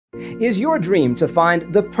Is your dream to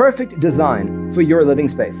find the perfect design for your living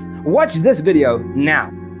space? Watch this video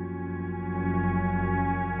now.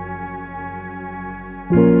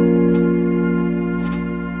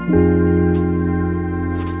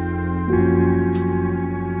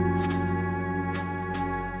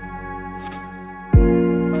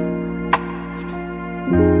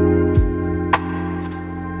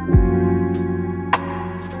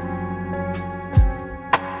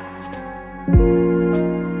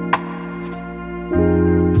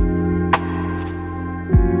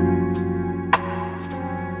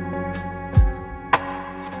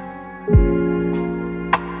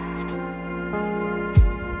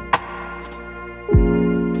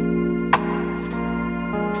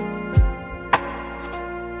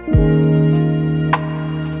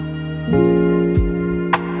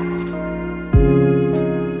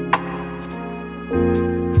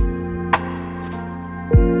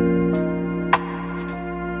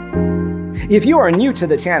 If you are new to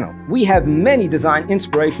the channel, we have many design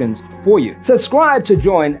inspirations for you. Subscribe to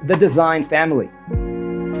join the design family.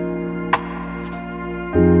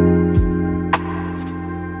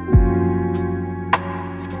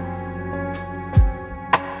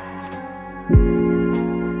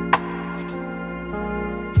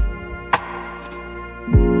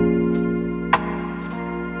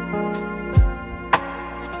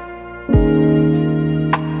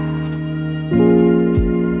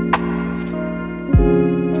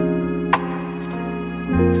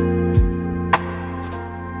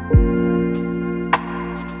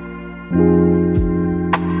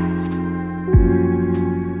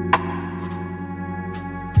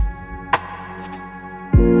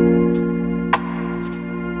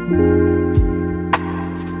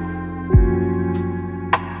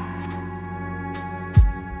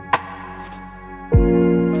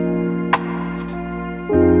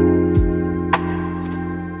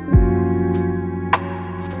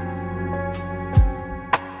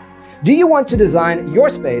 Do you want to design your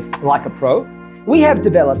space like a pro? We have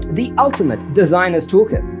developed the ultimate designer's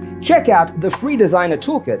toolkit. Check out the free designer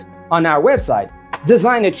toolkit on our website,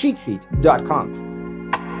 designercheatsheet.com.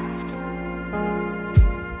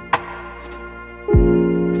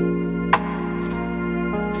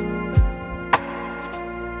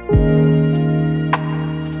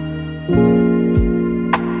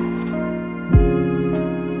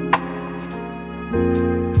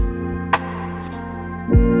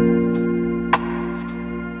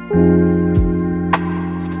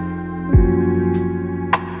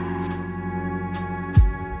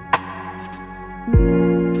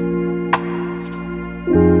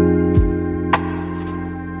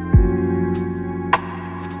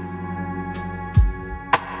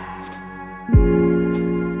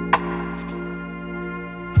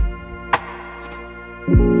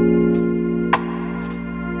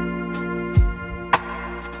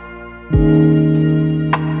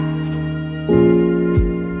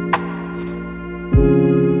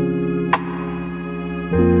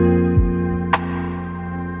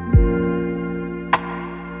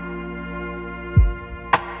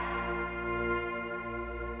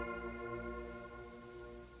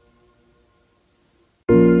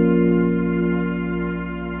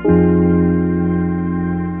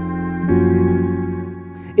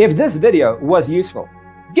 If this video was useful,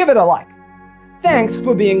 give it a like. Thanks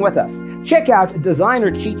for being with us. Check out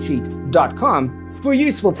designercheatsheet.com for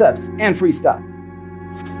useful tips and free stuff.